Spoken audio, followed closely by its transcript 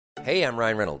Hey, I'm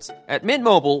Ryan Reynolds. At Mint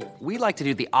Mobile, we like to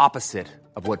do the opposite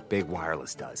of what Big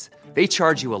Wireless does. They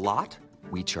charge you a lot,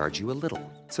 we charge you a little.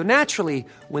 So naturally,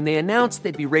 when they announced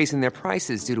they'd be raising their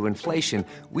prices due to inflation,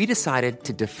 we decided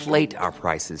to deflate our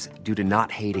prices due to not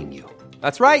hating you.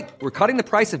 That's right. We're cutting the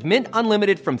price of Mint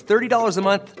Unlimited from $30 a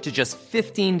month to just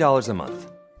 $15 a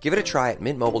month. Give it a try at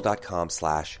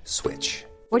mintmobile.com/switch.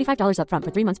 $45 up front for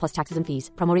 3 months plus taxes and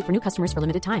fees. Promo rate for new customers for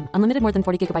limited time. Unlimited more than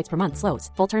 40 gigabytes per month. Slows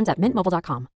full terms at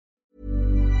mintmobile.com.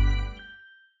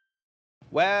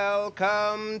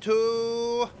 Welcome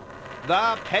to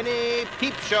the Penny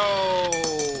Peep Show.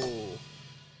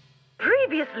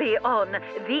 Previously on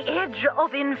The Edge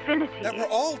of Infinity. That we're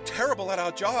all terrible at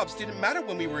our jobs didn't matter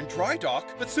when we were in dry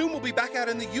dock, but soon we'll be back out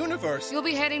in the universe. You'll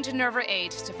be heading to Nerva 8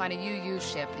 to find a UU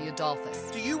ship, the Adolphus.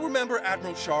 Do you remember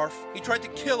Admiral Sharf? He tried to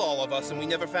kill all of us and we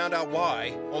never found out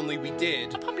why. Only we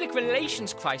did. A public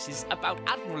relations crisis about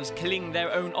admirals killing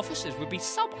their own officers would be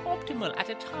suboptimal at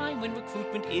a time when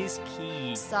recruitment is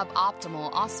key.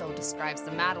 Suboptimal also describes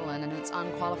the Madeline and its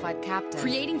unqualified captain.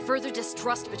 Creating further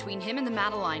distrust between him and the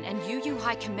Madeline and UU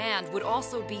High Command would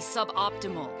also be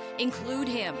suboptimal. Include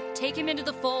him. Take him into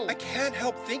the fold. I can't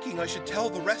help thinking I should tell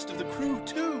the rest of the crew,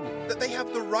 too, that they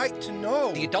have the right to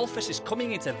know. The Adolphus is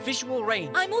coming into visual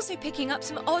range. I'm also picking up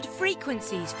some odd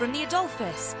frequencies from the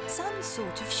Adolphus. Some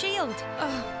sort of shield.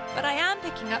 Oh, but I am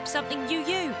picking up something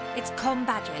UU. It's comm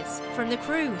badges from the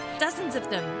crew. Dozens of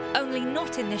them, only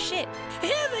not in the ship.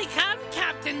 Here they come,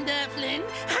 Captain Devlin,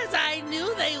 as I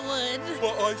knew they would.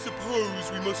 But I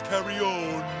suppose we must carry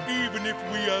on, even if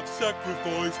we have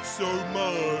sacrificed so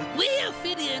much. We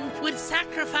Ophidian would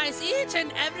sacrifice each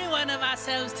and every one of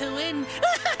ourselves to win.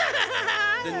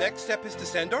 The next step is to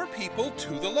send our people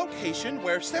to the location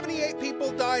where 78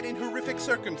 people died in horrific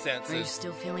circumstances. Are you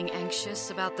still feeling anxious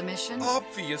about the mission?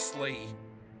 Obviously.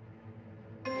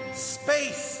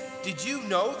 Space! Did you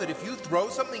know that if you throw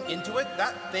something into it,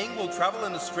 that thing will travel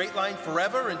in a straight line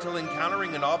forever until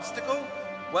encountering an obstacle?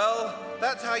 Well,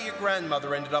 that's how your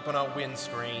grandmother ended up on our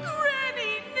windscreen.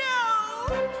 Granny,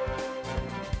 no!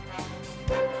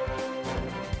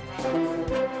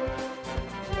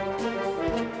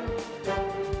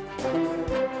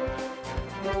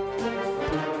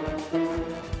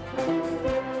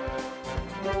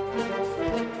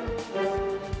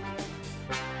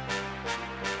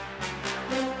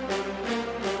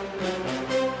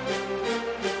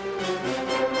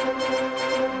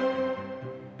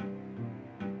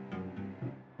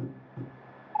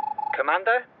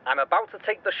 Commander, I'm about to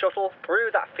take the shuttle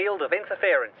through that field of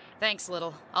interference. Thanks,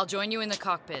 Little. I'll join you in the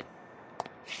cockpit.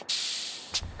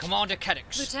 Commander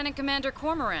Caddix. Lieutenant Commander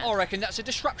Cormorant. I reckon that's a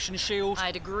disruption shield.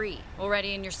 I'd agree.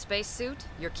 Already in your spacesuit?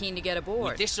 You're keen to get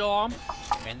aboard. With this arm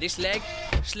and this leg,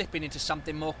 slipping into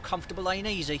something more comfortable ain't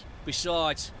easy.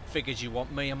 Besides, figures you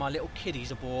want me and my little kiddies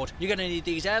aboard. You're gonna need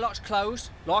these airlocks closed,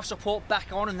 life support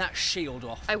back on and that shield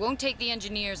off. I won't take the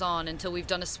engineers on until we've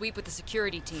done a sweep with the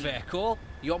security team. Fair call.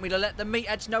 You want me to let the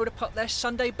meatheads know to put their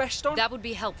Sunday best on? That would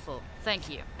be helpful. Thank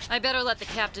you. I better let the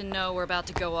captain know we're about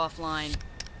to go offline.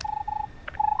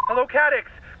 Hello, Caddix.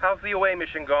 How's the away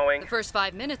mission going? The first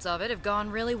 5 minutes of it have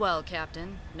gone really well,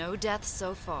 Captain. No deaths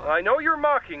so far. I know you're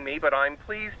mocking me, but I'm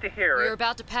pleased to hear it. We're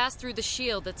about to pass through the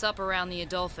shield that's up around the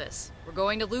Adolphus. We're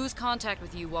going to lose contact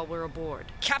with you while we're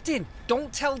aboard. Captain,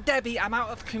 don't tell Debbie I'm out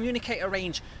of communicator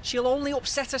range. She'll only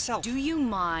upset herself. Do you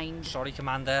mind? Sorry,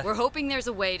 Commander. We're hoping there's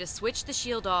a way to switch the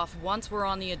shield off once we're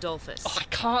on the Adolphus. Oh, I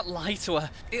can't lie to her.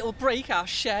 It'll break our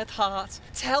shared heart.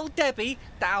 Tell Debbie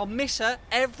that I'll miss her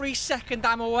every second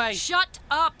I'm away. Shut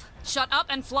up! Shut up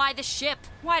and fly the ship.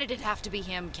 Why did it have to be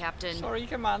him, Captain? Sorry,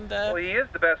 Commander. Well, he is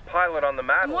the best pilot on the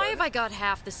Madeline. Why have I got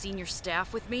half the senior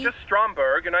staff with me? Just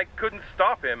Stromberg, and I couldn't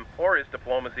stop him, or his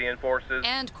diplomacy enforcers.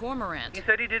 And Cormorant. He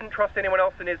said he didn't trust anyone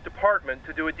else in his department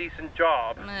to do a decent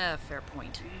job. Fair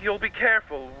point. You'll be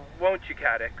careful, won't you,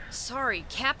 Caddix? Sorry,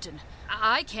 Captain.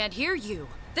 I can't hear you.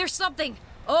 There's something.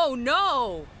 Oh,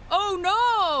 no! Oh,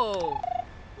 no!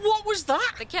 What was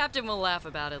that? The captain will laugh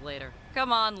about it later.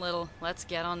 Come on, Little. Let's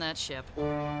get on that ship.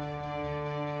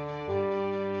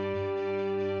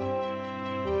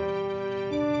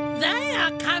 They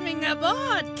are coming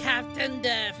aboard, Captain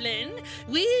Devlin.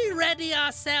 We ready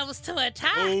ourselves to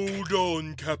attack. Hold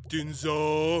on, Captain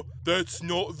Czar. That's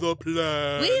not the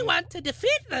plan. We want to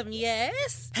defeat them,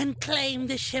 yes? And claim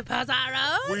the ship as our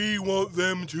own? We want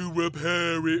them to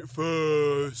repair it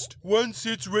first. Once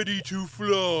it's ready to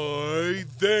fly,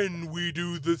 then we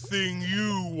do the thing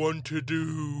you want to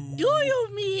do. Do you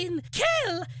mean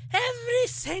kill every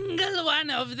single one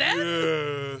of them?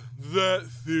 Yeah, that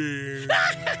thing.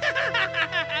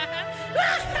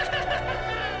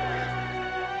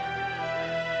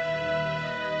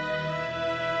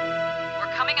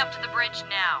 Coming up to the bridge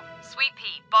now. Sweet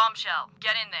Pea, Bombshell,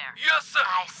 get in there. Yes, sir.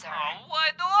 Aye, sir.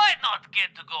 Why do I not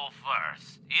get to go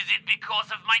first? Is it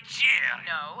because of my chair?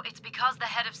 No, it's because the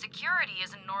head of security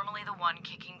isn't normally the one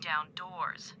kicking down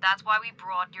doors. That's why we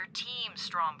brought your team,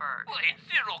 Stromberg. Well, in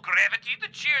zero gravity,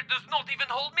 the chair does not even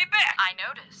hold me back. I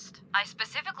noticed. I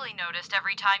specifically noticed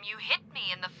every time you hit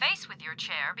me in the face with your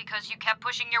chair because you kept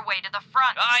pushing your way to the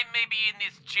front. I may be in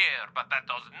this chair, but that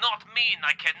does not mean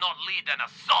I cannot lead an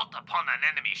assault upon an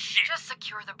enemy ship. Just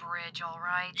secure the bridge, all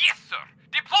right? Yes, sir.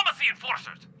 Diplomacy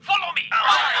enforcers, follow me.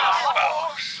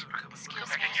 Excuse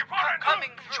me.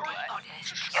 Coming through.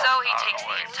 So he takes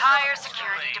the entire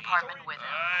security department with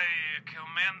him. Aye,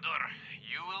 Commander.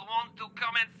 You will want to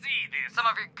come and see this. Some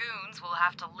of your goons will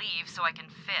have to leave so I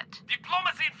can fit.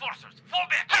 Diplomacy enforcers, fall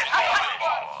back.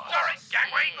 Sorry,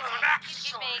 gangway, coming back.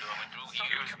 Excuse me.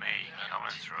 Excuse me,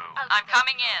 coming through. I'm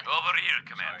coming in. Over here,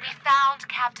 Commander. We found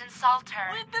Captain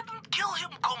Salter. We didn't kill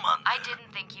him, Commander. I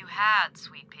didn't think you had,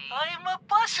 Sweet Pea. I'm a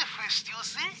pacifist, you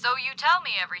see? So you tell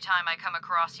me every time I come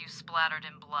across you splattered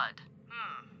in blood.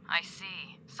 I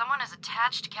see. Someone has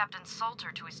attached Captain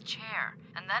Salter to his chair,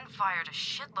 and then fired a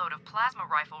shitload of plasma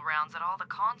rifle rounds at all the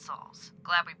consoles.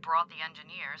 Glad we brought the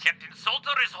engineers. Captain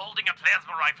Salter is holding a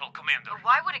plasma rifle, Commander. But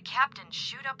why would a captain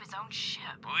shoot up his own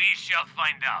ship? We shall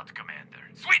find out, Commander.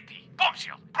 Sweetie,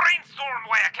 Bombshell, brainstorm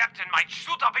why a captain might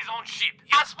shoot up his own ship.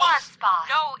 Yes, boss. Spot.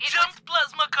 No, it Jumped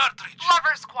plasma cartridge.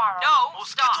 Lover's quarrel. No,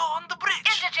 Mosquito stop. on the bridge.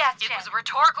 Indigestion. It was a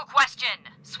rhetorical question.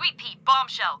 Sweet Pea,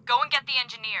 Bombshell, go and get the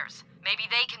engineers. Maybe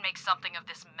they can make something of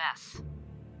this mess.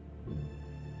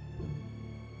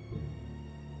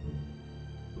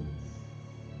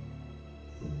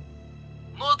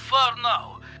 Not far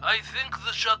now. I think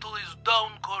the shuttle is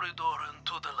down corridor and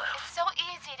to the left. It's so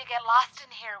easy to get lost in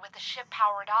here with the ship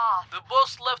powered off. The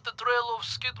boss left a trail of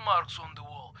skid marks on the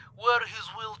wall, where his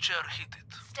wheelchair hit it.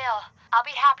 Still, I'll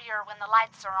be happier when the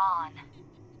lights are on.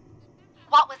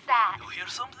 What was that? You hear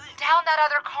something? Down that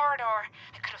other corridor.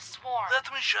 I could have sworn.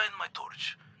 Let me shine my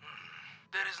torch.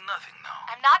 There is nothing now.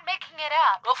 I'm not making it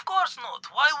up. Of course not.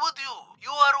 Why would you?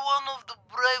 You are one of the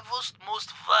bravest,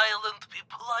 most violent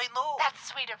people I know.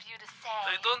 That's sweet of you to say.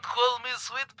 They don't call me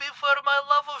Sweet Pea for my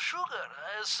love of sugar,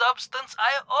 a substance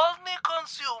I only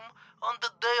consume on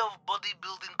the day of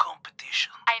bodybuilding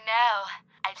competition. I know.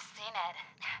 I've seen it.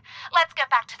 Let's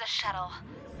get back to the shuttle.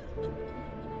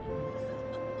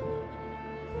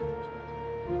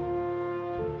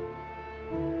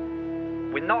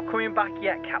 We're not coming back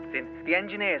yet, Captain. The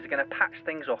engineers are going to patch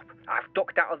things up. I've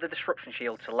ducked out of the disruption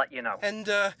shield to let you know. And,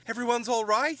 everyone's all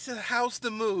right? How's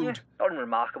the mood?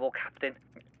 Unremarkable, Captain.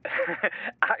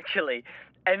 Actually,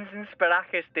 Ensign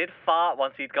Spirakis did fart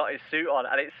once he'd got his suit on,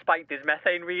 and it spiked his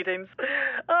methane readings.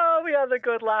 Oh, we had a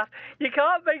good laugh. You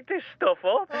can't make this stuff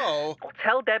up. Oh.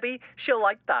 Tell Debbie, she'll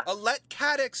like that. Let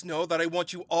Cadix know that I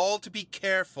want you all to be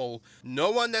careful.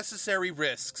 No unnecessary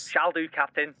risks. Shall do,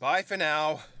 Captain. Bye for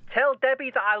now. Tell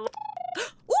Debbie that I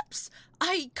Oops!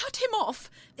 I cut him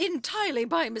off. Entirely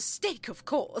by mistake, of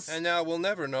course. And now we'll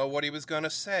never know what he was going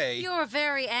to say. You're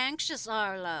very anxious,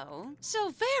 Arlo. So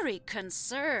very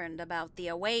concerned about the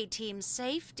away team's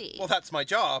safety. Well, that's my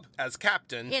job, as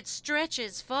captain. It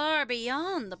stretches far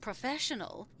beyond the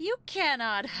professional. You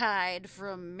cannot hide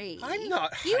from me. I'm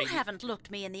not You hiding. haven't looked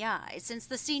me in the eye since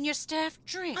the senior staff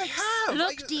drinks. I have.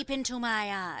 Look deep into my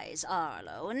eyes,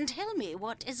 Arlo, and tell me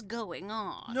what is going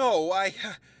on. No, I...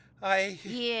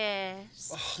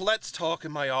 Yes. Oh, let's talk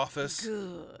in my office.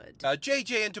 Good.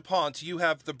 JJ and DuPont, you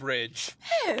have the bridge.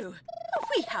 Oh,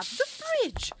 we have the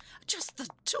bridge. Just the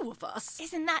two of us.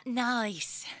 Isn't that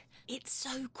nice? It's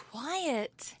so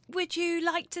quiet. Would you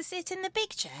like to sit in the big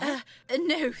chair?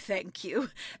 No, thank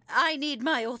you. I need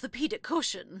my orthopedic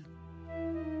cushion.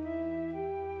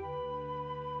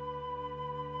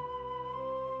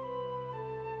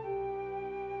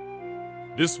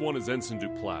 This one is Ensign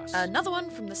Duplass. Another one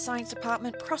from the science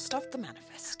department crossed off the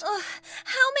manifest.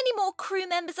 How many more crew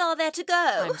members are there to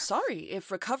go? I'm sorry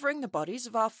if recovering the bodies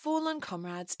of our fallen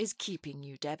comrades is keeping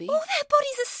you, Debbie. All their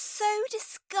bodies are so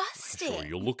disgusting. Sure,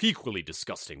 you'll look equally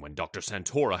disgusting when Dr.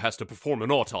 Santora has to perform an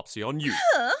autopsy on you.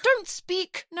 Huh? Don't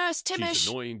speak, Nurse Timish. She's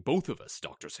annoying both of us,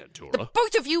 Dr. Santora. The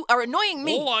both of you are annoying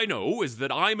me. All I know is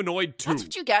that I'm annoyed too. That's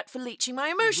what you get for leeching my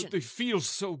emotion. But they feel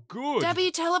so good.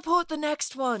 Debbie, teleport the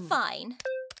next one. Fine.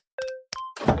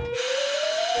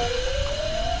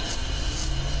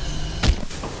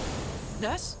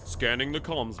 Nurse? Scanning the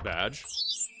comms badge.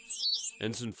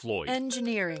 Ensign Floyd.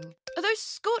 Engineering. Are those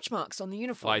scorch marks on the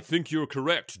uniform? I think you're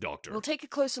correct, Doctor. We'll take a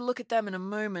closer look at them in a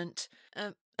moment.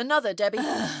 Another, Debbie.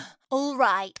 All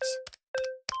right.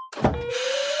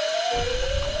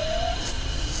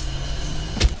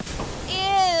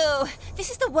 Ew!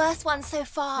 This is the worst one so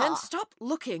far. Then stop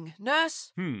looking,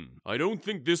 nurse. I don't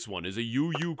think this one is a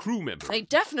UU crew member. They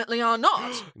definitely are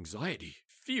not. Anxiety,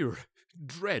 fear,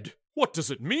 dread. What does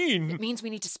it mean? It means we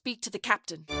need to speak to the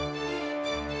captain.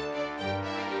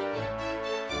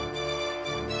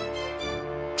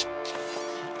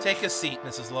 Take a seat,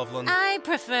 Mrs. Loveland. I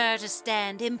prefer to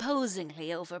stand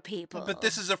imposingly over people. But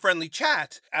this is a friendly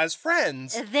chat. As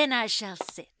friends. Then I shall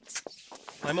sit.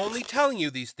 I'm only telling you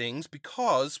these things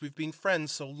because we've been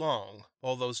friends so long.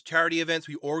 All those charity events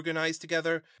we organized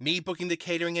together, me booking the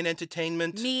catering and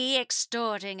entertainment. Me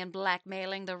extorting and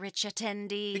blackmailing the rich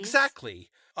attendees.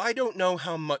 Exactly. I don't know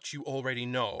how much you already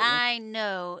know. I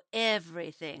know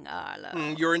everything,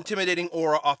 Arlo. Your intimidating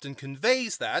aura often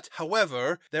conveys that.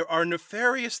 However, there are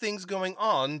nefarious things going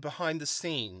on behind the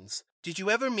scenes. Did you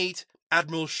ever meet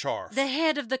Admiral Sharf? The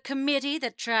head of the committee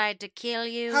that tried to kill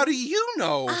you? How do you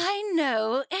know? I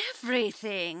know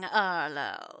everything,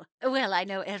 Arlo. Well, I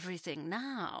know everything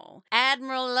now.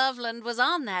 Admiral Loveland was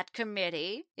on that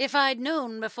committee. If I'd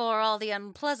known before all the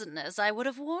unpleasantness, I would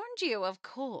have warned you, of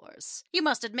course. You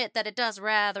must admit that it does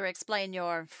rather explain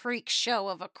your freak show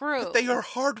of a crew. But they are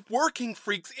hard-working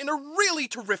freaks in a really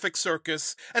terrific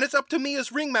circus, and it's up to me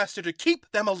as ringmaster to keep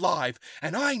them alive.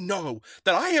 And I know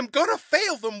that I am gonna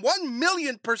fail them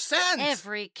 1,000,000%.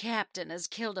 Every captain has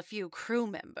killed a few crew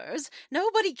members.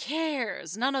 Nobody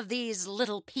cares. None of these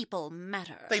little people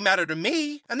matter. They matter to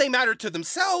me, and they matter to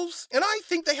themselves, and I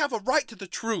think they have a right to the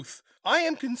truth. I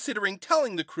am considering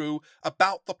telling the crew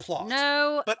about the plot.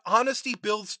 No. But honesty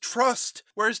builds trust,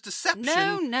 whereas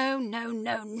deception...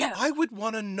 No. I would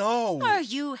want to know. Are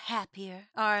you happier,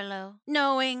 Arlo?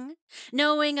 Knowing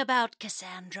about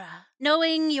Cassandra.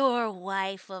 Knowing your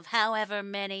wife of however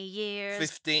many years.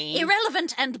 15.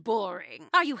 Irrelevant and boring.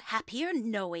 Are you happier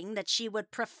knowing that she would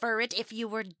prefer it if you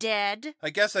were dead? I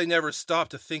guess I never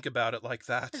stopped to think about it like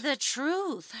that. The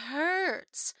truth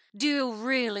hurts. Do you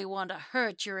really want to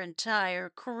hurt your entire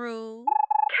crew?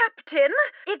 Captain,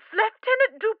 it's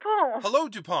Lieutenant Dupont. Hello,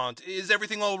 Dupont. Is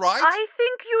everything all right? I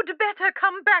think you'd better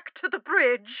come back to the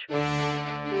bridge.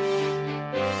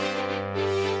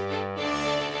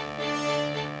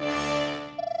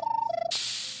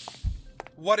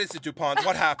 What is it, Dupont?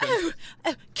 What happened?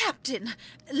 Captain,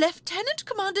 Lieutenant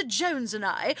Commander Jones and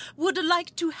I would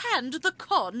like to hand the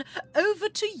con over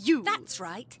to you. That's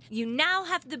right. You now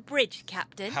have the bridge,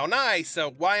 Captain. How nice.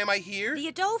 Why am I here? The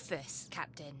Adolphus,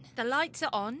 Captain. The lights are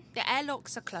on, the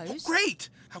airlocks are closed. Oh, great!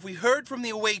 Have we heard from the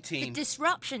away team? The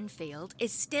disruption field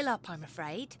is still up, I'm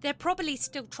afraid. They're probably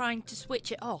still trying to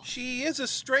switch it off. She is a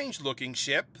strange-looking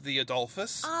ship, the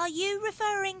Adolphus. Are you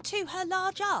referring to her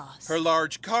large arse? Her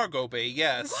large cargo bay,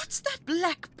 yes. What's that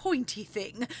black pointy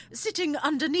thing sitting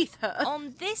underneath her?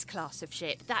 On this class of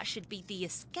ship, that should be the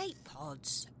escape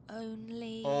pods.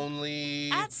 Only...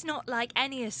 That's not like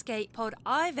any escape pod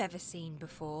I've ever seen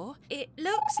before. It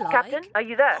looks like... Captain, are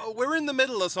you there? We're in the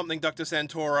middle of something, Dr.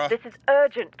 Santora. This is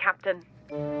urgent, Captain.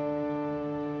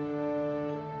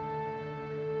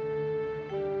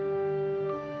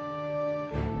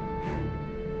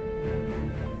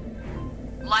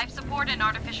 Life support and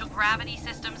artificial gravity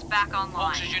systems back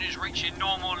online. Oxygen is reaching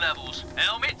normal levels.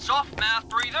 Helmets off, mouth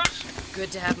breathers.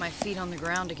 Good to have my feet on the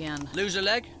ground again. Lose a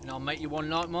leg, and I'll make you one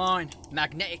like mine.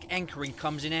 Magnetic anchoring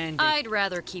comes in handy. I'd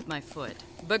rather keep my foot.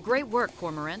 But great work,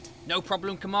 Cormorant. No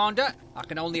problem, Commander. I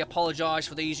can only apologise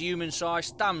for these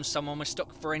human-sized thumbs someone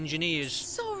mistook for engineers.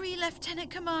 Sorry,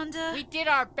 Lieutenant Commander. We did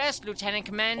our best, Lieutenant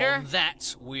Commander. On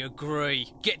that, we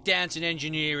agree. Get down to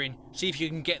engineering. See if you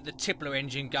can get the Tippler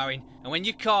engine going. And when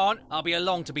you can't, I'll be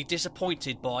along to be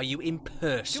disappointed by you in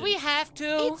person. Do we have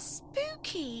to? It's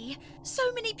spooky.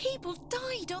 So many people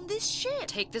died on this ship.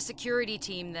 Take the security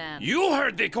team, then. You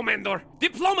heard the commander.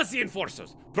 Diplomacy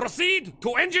enforcers. Proceed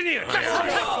to engineer.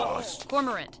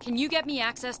 Cormorant, can you get me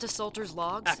access to Salter's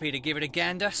logs? Happy to give it a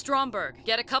gander. Stromberg,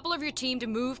 get a couple of your team to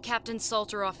move Captain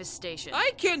Salter off his station.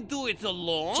 I can't do it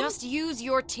alone. Just use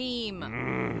your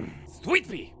team. Sweet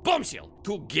pea, bombshell.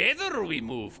 Together we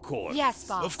move, Cor. Yes,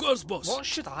 boss. Of course, boss. What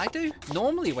should I do?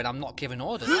 Normally when I'm not giving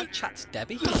orders, I chat to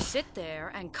Debbie. Sit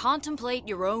there and contemplate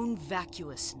your own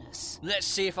vacuousness. Let's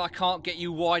see if I can't get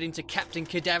you wide into Captain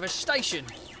Cadaver's station.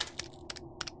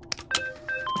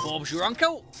 Bob's your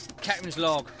uncle. Captain's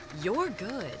log. You're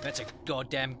good. That's a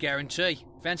goddamn guarantee.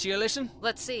 Fancy a listen?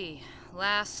 Let's see.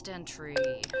 Last entry.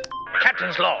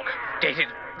 Captain's log. Dated...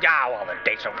 well, the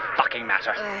dates don't fucking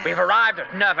matter. We've arrived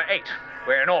at Nerva 8.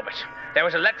 We're in orbit. There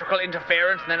was electrical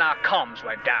interference and then our comms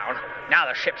went down. Now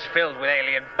the ship's filled with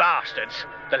alien bastards.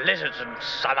 The lizards and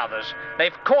some others.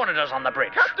 They've cornered us on the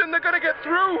bridge. Captain, they're gonna get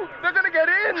through! They're gonna get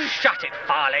in! Shut it,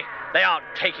 Farley. They aren't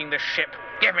taking the ship.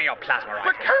 Give me your plasma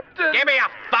rifle. But Captain... Give me a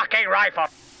fucking big rifle.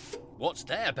 What's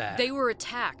that about? They were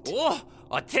attacked. Oh,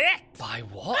 attacked? By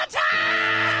what?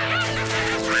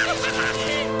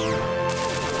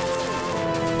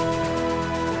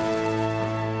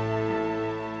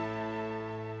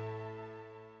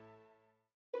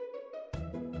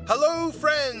 Hello,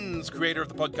 friends! Creator of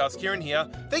the podcast, Kieran here.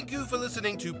 Thank you for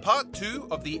listening to Part 2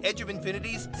 of the Edge of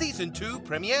Infinity's Season 2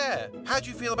 premiere. How'd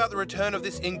you feel about the return of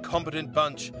this incompetent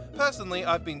bunch? Personally,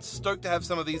 I've been stoked to have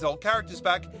some of these old characters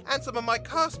back and some of my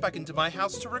cast back into my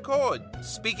house to record.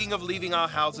 Speaking of leaving our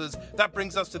houses, that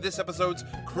brings us to this episode's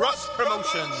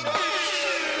cross-promotion.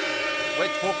 We're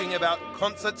talking about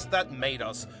concerts that made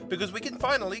us, because we can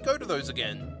finally go to those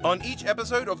again. On each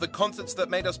episode of the Concerts That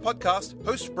Made Us podcast,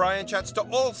 host Brian chats to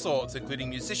all sorts, including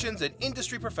musicians and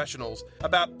industry professionals,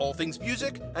 about all things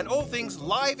music and all things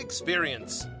live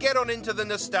experience. Get on into the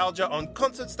nostalgia on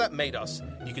Concerts That Made Us.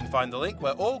 You can find the link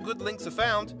where all good links are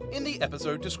found in the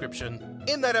episode description.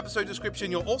 In that episode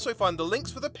description, you'll also find the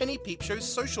links for the Penny Peep Show's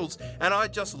socials, and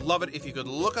I'd just love it if you could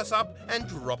look us up and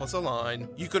drop us a line.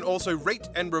 You can also rate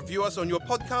and review us on your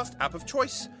podcast app of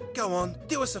choice. Go on,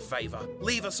 do us a favour,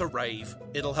 leave us a rave.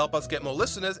 It'll help us get more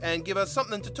listeners and give us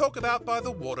something to talk about by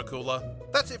the water cooler.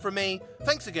 That's it from me.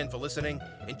 Thanks again for listening.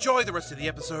 Enjoy the rest of the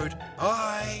episode.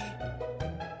 Bye.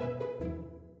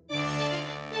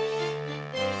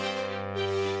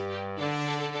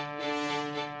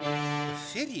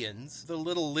 Ophidians? The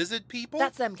little lizard people?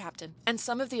 That's them, Captain. And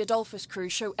some of the Adolphus crew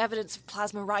show evidence of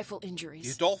plasma rifle injuries.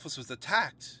 The Adolphus was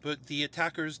attacked, but the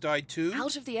attackers died too?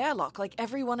 Out of the airlock like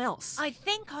everyone else. I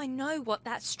think I know what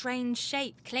that strange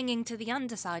shape clinging to the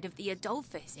underside of the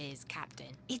Adolphus is,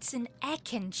 Captain. It's an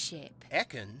Ekin ship.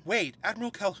 Ekin? Wait,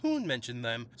 Admiral Calhoun mentioned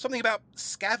them. Something about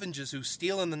scavengers who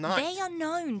steal in the night. They are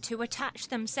known to attach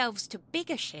themselves to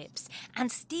bigger ships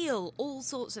and steal all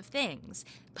sorts of things.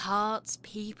 Parts,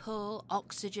 people,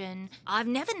 oxygen. I've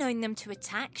never known them to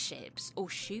attack ships or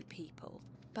shoot people.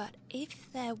 But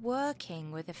if they're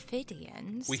working with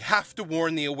Ophidians... We have to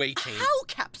warn the away team. How,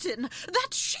 Captain?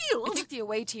 That shield! I think the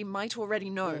away team might already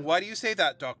know. Why do you say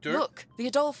that, Doctor? Look, the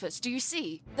Adolphus, do you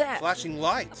see? There. Flashing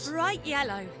lights. Bright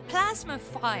yellow. Plasma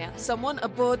fire. Someone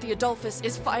aboard the Adolphus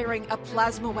is firing a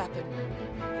plasma weapon.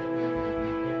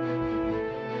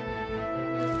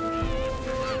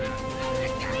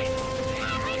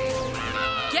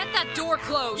 Get that door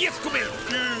closed! Yes, come in!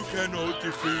 You cannot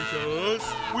defeat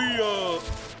us. We are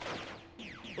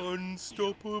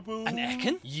unstoppable. An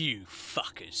Ekin? You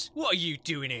fuckers. What are you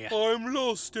doing here? I'm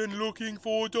lost and looking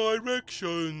for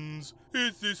directions.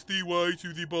 Is this the way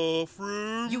to the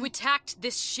bathroom? You attacked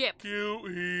this ship.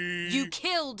 Guilty. You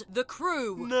killed the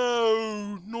crew.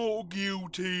 No, not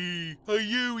guilty. A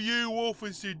UU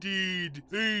officer did.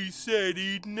 He said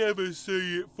he'd never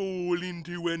see it fall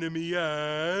into enemy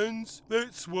hands.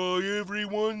 That's why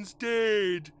everyone's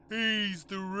dead. He's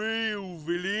the real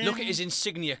villain. Look at his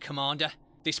insignia, Commander.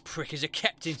 This prick is a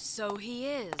captain. So he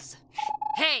is.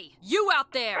 Hey, you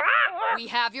out there! We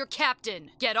have your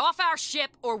captain. Get off our ship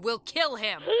or we'll kill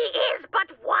him. He is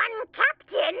but one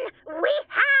captain. We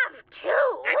have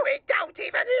two. And we don't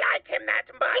even like him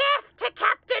that much. Yes to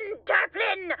Captain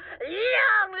Durplin.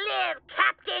 Long live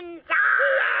Captain Zah.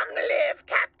 Long live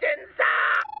Captain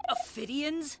Zah.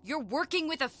 Ophidians? You're working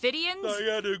with Ophidians? They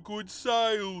had a good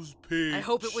sales pitch. I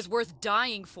hope it was worth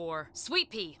dying for. Sweet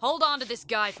Pea, hold on to this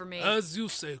guy for me. As you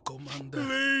say, Commander.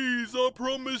 Please, I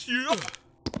promise you.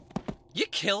 You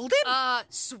killed him?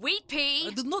 Sweet Pea.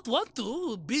 I did not want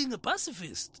to, being a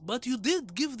pacifist, but you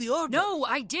did give the order. No,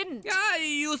 I didn't.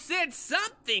 You said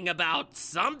something about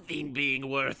something being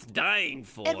worth dying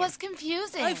for. It was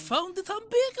confusing. I found it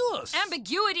ambiguous.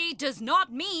 Ambiguity does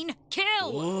not mean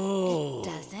kill. Oh.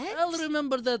 Does it? I'll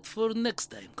remember that for next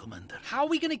time, Commander. How are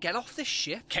we going to get off this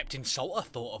ship? Captain Salter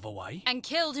thought of a way. And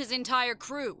killed his entire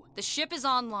crew. The ship is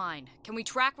online. Can we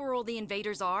track where all the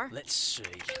invaders are? Let's see.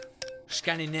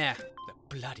 Scanning now.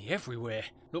 They're bloody everywhere.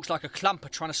 Looks like a clump are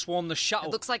trying to swarm the shuttle.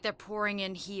 It looks like they're pouring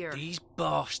in here. These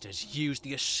bastards used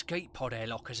the escape pod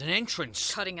airlock as an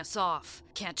entrance. Cutting us off.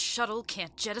 Can't shuttle,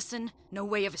 can't jettison. No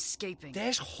way of escaping.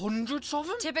 There's hundreds of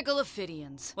them? Typical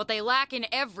Ophidians. What they lack in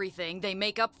everything, they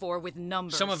make up for with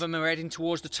numbers. Some of them are heading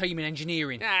towards the team in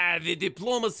engineering. The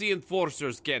diplomacy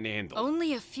enforcers can handle.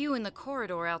 Only a few in the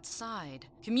corridor outside.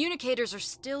 Communicators are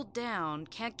still down,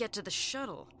 can't get to the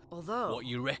shuttle. Although... What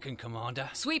you reckon, Commander?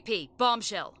 Sweet Pea,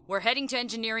 Bombshell. We're heading to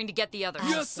engineering to get the others.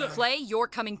 Yes, sir. Clay, you're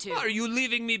coming too. Are you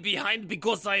leaving me behind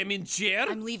because I am in chair?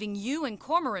 I'm leaving you and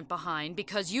Cormorant behind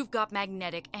because you've got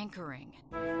magnetic anchoring.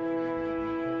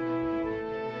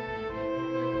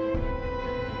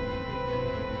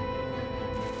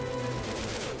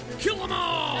 Kill them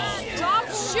all! Stop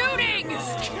shooting!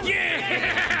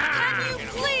 Yeah! Can you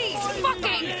please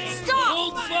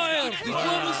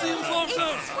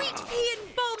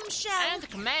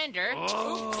Commander.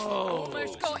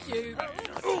 Almost got you.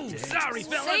 Oh, sorry,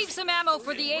 fellas. Save some ammo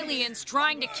for the aliens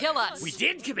trying to kill us. We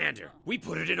did, Commander. We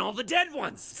put it in all the dead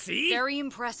ones. See? Very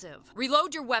impressive.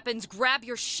 Reload your weapons, grab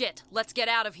your shit. Let's get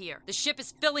out of here. The ship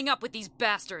is filling up with these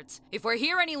bastards. If we're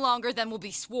here any longer, then we'll be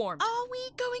swarmed. Are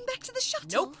we going back to the shuttle?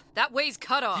 Nope. That way's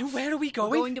cut off. And where are we going?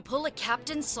 We're going to pull a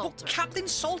Captain Salter. Captain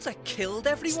Salter killed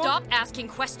everyone? Stop asking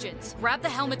questions. Grab the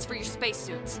helmets for your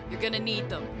spacesuits. You're gonna need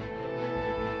them.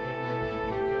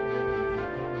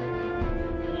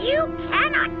 You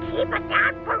cannot keep it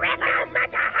down forever. No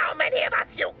matter how many of us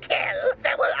you kill,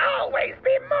 there will always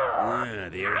be more.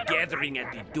 They are gathering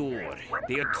at the door.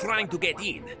 They are trying to get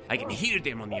in. I can hear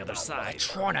them on the other side.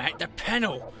 Trying to hit the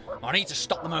panel. I need to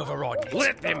stop them overriding it.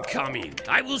 Let them come in.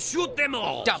 I will shoot them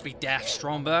all. Don't be daft,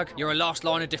 Stromberg. You're a last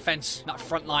line of defense, not a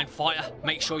front-line fighter.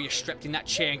 Make sure you're strapped in that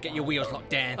chair and get your wheels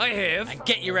locked down. I have. And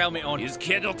get your helmet on. Is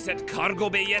Kedox at cargo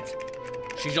bay yet?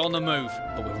 She's on the move,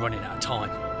 but we're running out of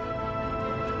time.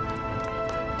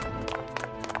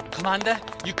 Commander,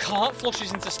 you can't flush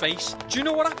us into space. Do you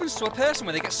know what happens to a person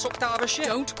when they get sucked out of a ship?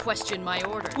 Don't question my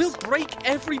orders. We'll break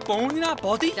every bone in our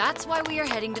body. That's why we are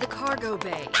heading to the cargo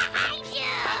bay.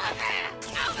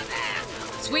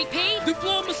 Sweet Pea?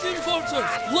 Diplomacy enforcers,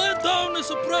 let down the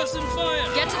suppressing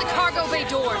fire. Get to the cargo bay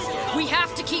doors. We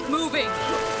have to keep moving.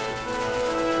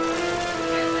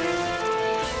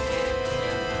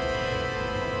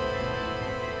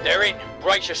 They're in.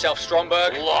 Brace yourself,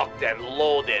 Stromberg. Locked and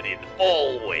loaded in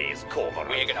always cover.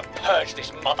 We're gonna purge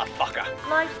this motherfucker.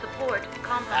 Life support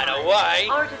compromised. And away.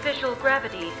 Artificial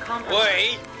gravity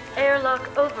compromised. We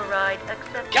Airlock override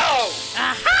accepted. go!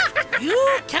 Aha!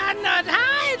 You cannot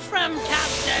hide from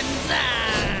Captain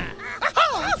Zah!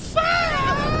 Oh,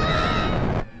 fire!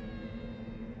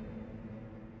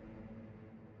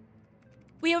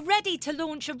 We are ready to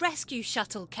launch a rescue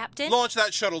shuttle, Captain. Launch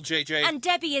that shuttle, JJ. And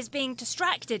Debbie is being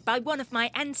distracted by one of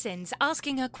my ensigns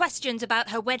asking her questions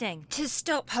about her wedding to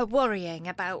stop her worrying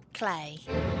about Clay.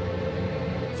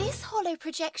 This hollow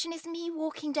projection is me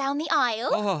walking down the aisle.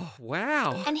 Oh,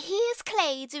 wow. And here's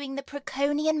Clay doing the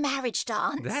Proconian marriage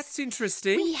dance. That's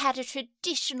interesting. We had a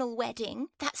traditional wedding.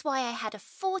 That's why I had a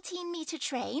 14-metre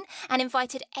train and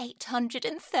invited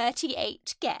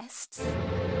 838 guests.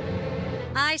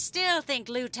 I still think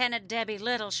Lieutenant Debbie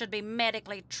Little should be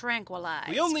medically tranquilized.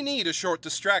 We only need a short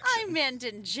distraction. I meant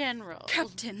in general.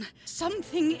 Captain,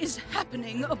 something is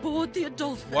happening aboard the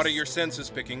Adolphus. What are your senses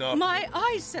picking up? My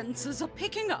eye sensors are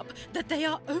picking up that they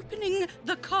are opening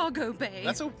the cargo bay.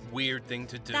 That's a weird thing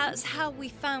to do. That's how we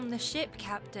found the ship,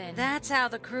 Captain. That's how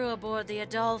the crew aboard the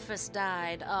Adolphus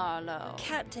died, Arlo.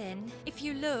 Captain, if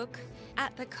you look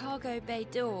at the cargo bay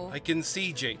door... I can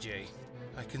see, JJ.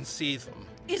 I can see them.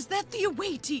 Is that the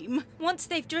away team? Once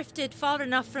they've drifted far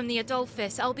enough from the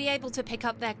Adolphus, I'll be able to pick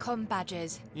up their comm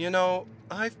badges. You know,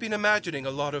 I've been imagining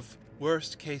a lot of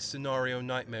worst-case scenario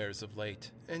nightmares of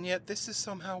late, and yet this is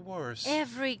somehow worse.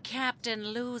 Every captain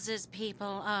loses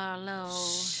people, Arlo.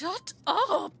 Shut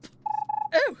up!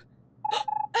 Oh!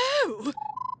 Oh!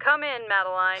 Come in,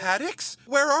 Madeline. Haddix?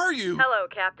 Where are you? Hello,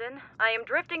 Captain. I am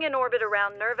drifting in orbit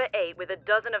around Nerva 8 with a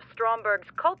dozen of Stromberg's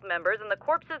cult members and the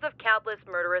corpses of countless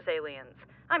murderous aliens.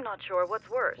 I'm not sure what's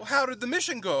worse. Well, how did the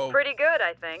mission go? Pretty good,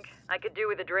 I think. I could do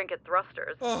with a drink at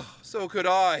Thrusters. Oh, so could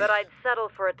I. But I'd settle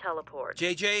for a teleport.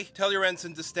 JJ, tell your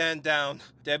ensign to stand down.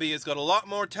 Debbie has got a lot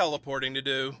more teleporting to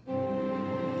do.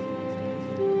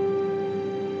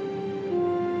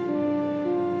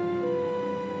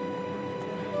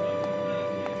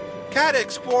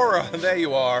 Cadix, Quora, there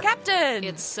you are. Captain!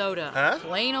 It's soda. Huh?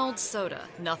 Plain old soda.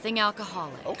 Nothing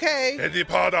alcoholic. Okay.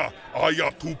 Edipada, I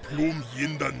have to plum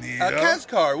yinda nia.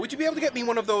 Kazkar, would you be able to get me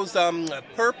one of those,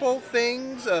 purple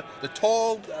things? The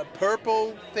tall,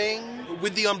 purple thing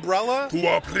with the umbrella?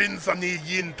 To a prince ani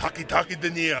yin taki taki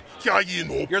denia.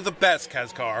 You're the best,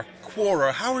 Kazkar.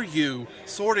 Quora, how are you?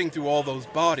 Sorting through all those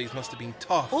bodies must have been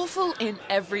tough. Awful in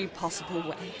every possible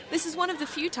way. This is one of the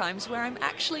few times where I'm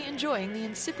actually enjoying the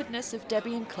insipidness of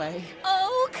Debbie and Clay.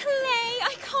 Oh, Clay,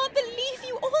 I can't believe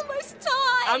you almost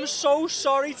died. I'm so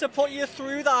sorry to put you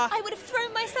through that. I would have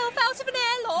thrown myself out of an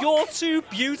airlock. You're too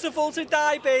beautiful to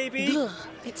die, baby. Ugh,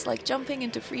 it's like jumping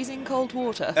into freezing cold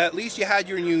water. At least you had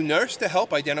your new nurse to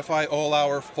help identify all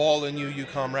our fallen UU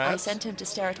comrades. I sent him to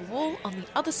stare at a wall on the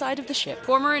other side of the ship.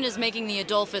 Cormoran is making the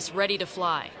Adolphus ready to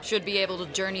fly. Should be able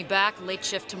to journey back late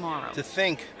shift tomorrow. To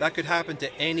think, that could happen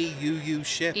to any UU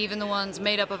ship. Even the ones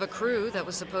made up of a crew that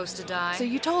was supposed to die. So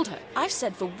you told her. I've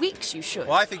said for weeks you should.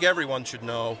 Well, I think everyone should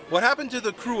know. What happened to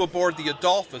the crew aboard the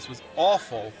Adolphus was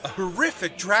awful. A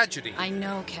horrific tragedy. I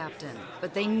know, Captain,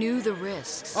 but they knew the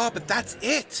risks. Oh, but that's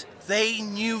it. They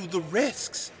knew the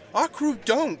risks. Our crew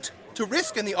don't. To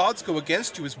risk and the odds go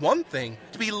against you is one thing.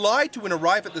 To be lied to and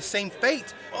arrive at the same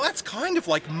fate, well, that's kind of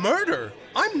like murder.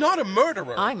 I'm not a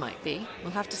murderer. I might be.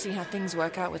 We'll have to see how things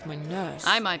work out with my nurse.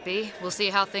 I might be. We'll see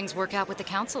how things work out with the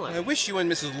counselor. I wish you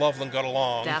and Mrs. Loveland got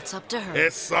along. That's up to her.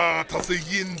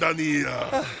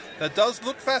 That does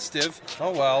look festive. Oh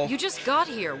well. You just got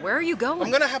here. Where are you going?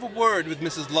 I'm gonna have a word with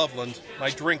Mrs. Loveland. My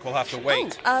drink will have to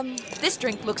wait. This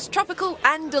drink looks tropical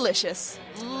and delicious.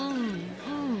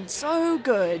 So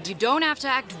good. You don't have to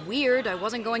act weird. I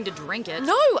wasn't going to drink it.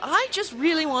 No, I just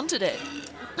really wanted it.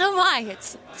 Oh my,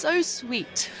 it's so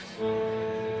sweet.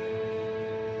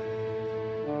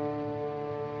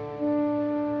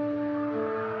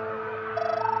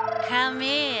 Come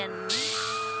in.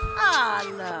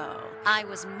 Arlo. I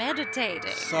was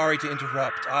meditating. Sorry to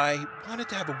interrupt. I wanted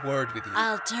to have a word with you.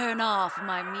 I'll turn off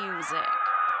my music.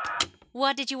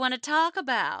 What did you want to talk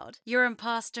about? Your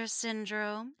imposter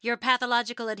syndrome? Your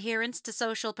pathological adherence to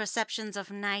social perceptions of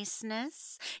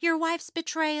niceness? Your wife's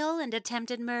betrayal and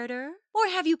attempted murder? Or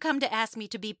have you come to ask me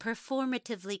to be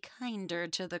performatively kinder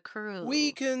to the crew?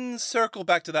 We can circle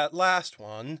back to that last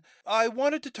one. I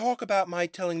wanted to talk about my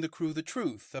telling the crew the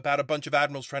truth, about a bunch of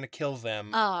admirals trying to kill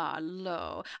them.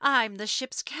 Arlo, I'm the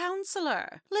ship's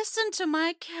counselor. Listen to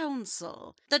my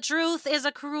counsel. The truth is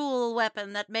a cruel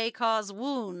weapon that may cause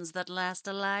wounds that last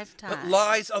a lifetime. But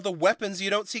lies are the weapons you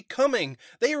don't see coming.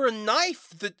 They are a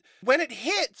knife that, when it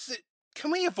hits... Can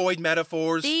we avoid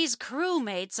metaphors? These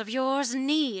crewmates of yours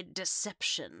need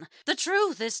deception. The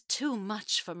truth is too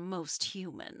much for most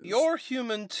humans. You're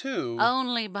human too.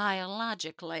 Only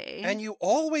biologically. And you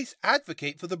always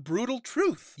advocate for the brutal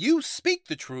truth. You speak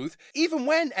the truth, even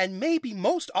when, and maybe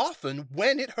most often,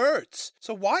 when it hurts.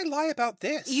 So why lie about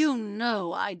this? You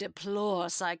know I deplore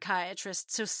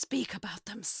psychiatrists who speak about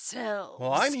themselves.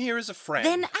 Well, I'm here as a friend.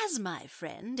 Then as my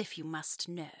friend, if you must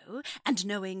know, and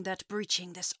knowing that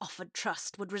breaching this offered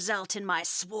trust would result in my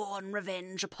sworn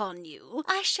revenge upon you,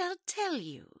 I shall tell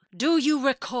you. Do you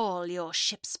recall your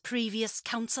ship's previous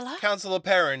counselor? Counselor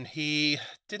Perrin, he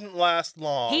didn't last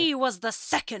long. He was the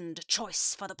second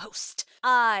choice for the post.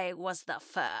 I was the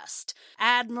first.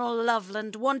 Admiral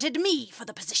Loveland wanted me for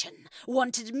the position,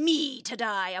 wanted me to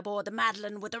die aboard the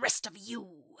Madeline with the rest of you.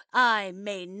 I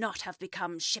may not have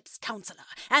become ship's counselor,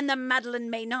 and the Madeline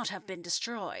may not have been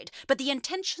destroyed, but the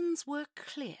intentions were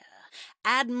clear.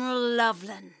 Admiral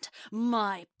Loveland,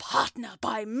 my partner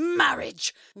by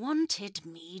marriage, wanted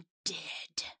me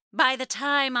dead. By the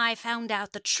time I found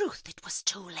out the truth, it was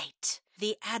too late.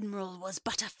 The Admiral was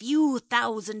but a few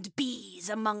thousand bees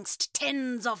amongst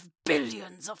tens of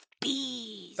billions of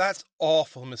bees. That's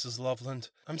awful, Mrs. Loveland.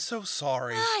 I'm so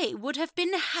sorry. I would have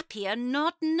been happier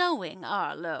not knowing,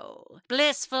 Arlo.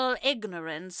 Blissful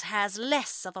ignorance has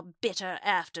less of a bitter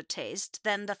aftertaste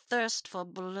than the thirst for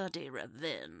bloody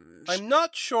revenge. I'm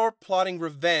not sure plotting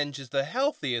revenge is the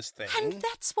healthiest thing. And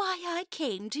that's why I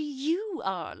came to you,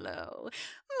 Arlo.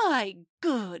 My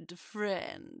good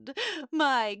friend.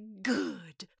 My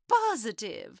good,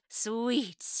 positive,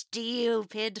 sweet,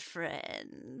 stupid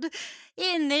friend.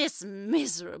 In this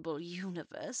miserable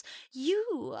universe,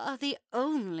 you are the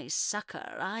only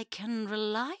succor I can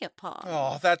rely upon.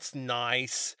 Oh, that's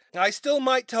nice. I still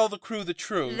might tell the crew the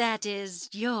truth. That is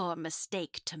your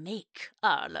mistake to make,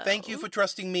 Arlo. Thank you for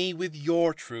trusting me with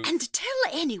your truth. And tell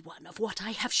anyone of what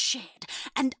I have shared,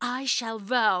 and I shall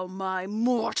vow my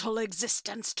mortal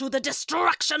existence to the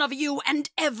destruction of you and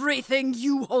everything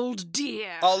you hold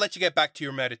dear. I'll let you get back to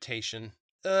your meditation.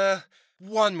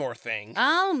 One more thing.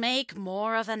 I'll make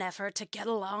more of an effort to get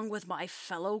along with my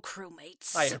fellow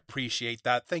crewmates. I appreciate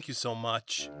that. Thank you so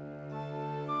much.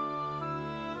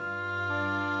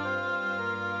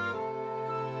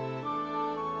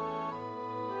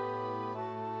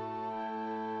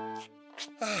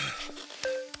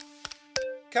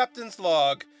 Captain's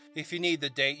log. If you need the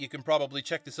date, you can probably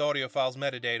check this audio file's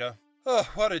metadata. Oh,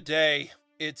 what a day.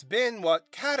 It's been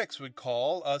what Cadix would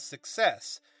call a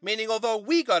success, meaning although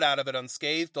we got out of it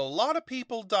unscathed, a lot of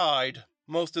people died.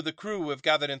 Most of the crew have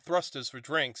gathered in thrusters for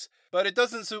drinks, but it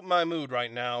doesn't suit my mood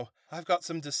right now. I've got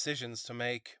some decisions to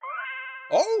make.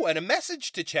 Oh, and a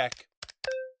message to check.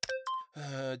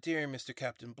 Dear Mr.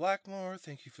 Captain Blackmore,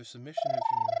 thank you for submission of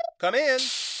your... Come in!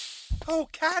 Oh,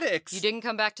 Cadix! You didn't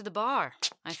come back to the bar.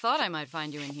 I thought I might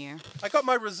find you in here. I got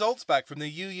my results back from the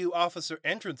UU officer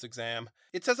entrance exam.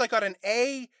 It says I got an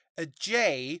A, a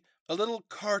J, a little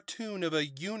cartoon of a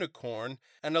unicorn,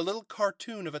 and a little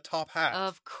cartoon of a top hat.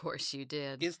 Of course you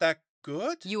did. Is that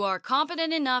good? You are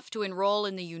competent enough to enroll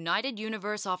in the United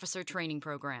Universe Officer Training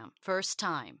Program. First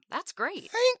time. That's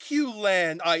great. Thank you,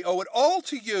 Len. I owe it all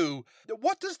to you.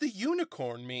 What does the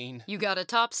unicorn mean? You got a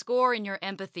top score in your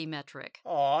empathy metric.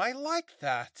 Oh, I like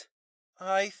that.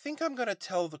 I think I'm gonna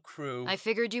tell the crew. I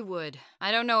figured you would.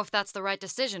 I don't know if that's the right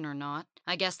decision or not.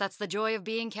 I guess that's the joy of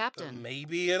being captain.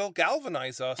 Maybe it'll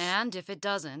galvanize us. And if it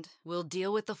doesn't, we'll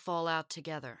deal with the fallout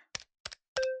together.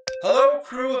 Hello,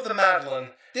 crew of the Madeline.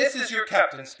 This is your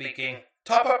captain speaking.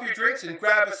 Top up your drinks and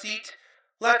grab a seat.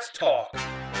 Let's talk.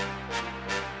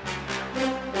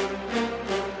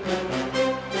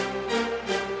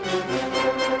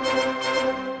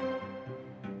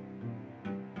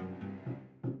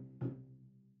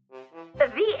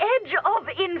 The Edge of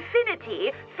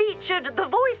Infinity featured the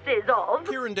voices of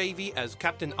Kieran Davey as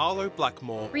Captain Arlo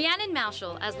Blackmore, Rhiannon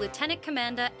Marshall as Lieutenant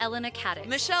Commander Eleanor Caddick,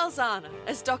 Michelle Zana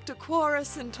as Dr. Quora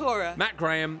Centaura, Matt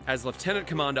Graham as Lieutenant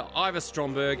Commander Ivor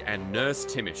Stromberg and Nurse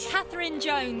Timish, Catherine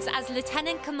Jones as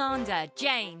Lieutenant Commander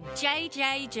Jane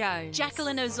J.J. Jones,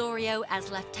 Jacqueline Osorio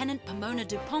as Lieutenant Pomona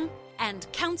Dupont, and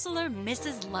Counselor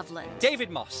Mrs. Loveland.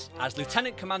 David Moss as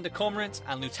Lieutenant Commander Cormorant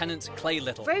and Lieutenant Clay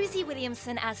Little. Rosie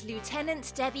Williamson as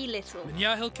Lieutenant Debbie Little.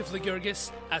 Minyahil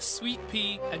Kifligurgis as Sweet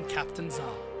Pea and Captain Zar.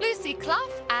 Lucy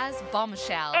Clough as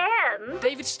Bombshell. And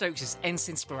David Stokes as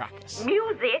Ensign Spiracus.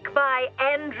 music by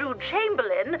Andrew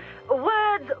Chamberlain,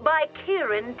 words by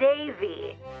Kieran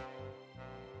Davey.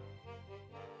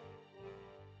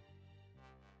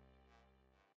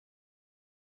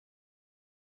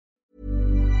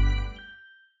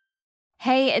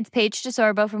 Hey, it's Paige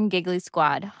DeSorbo from Giggly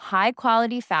Squad. High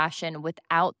quality fashion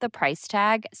without the price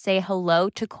tag. Say hello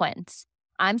to Quince.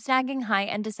 I'm snagging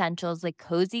high-end essentials like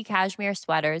cozy cashmere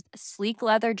sweaters, sleek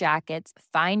leather jackets,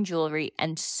 fine jewelry,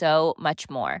 and so much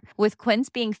more. With Quince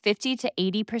being 50 to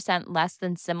 80% less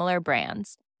than similar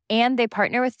brands. And they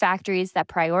partner with factories that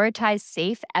prioritize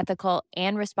safe, ethical,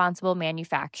 and responsible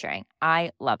manufacturing.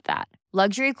 I love that.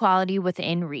 Luxury quality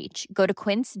within reach. Go to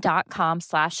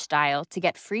quince.com/style to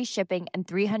get free shipping and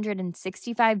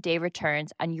 365-day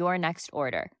returns on your next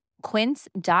order.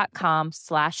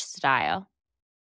 Quince.com/style.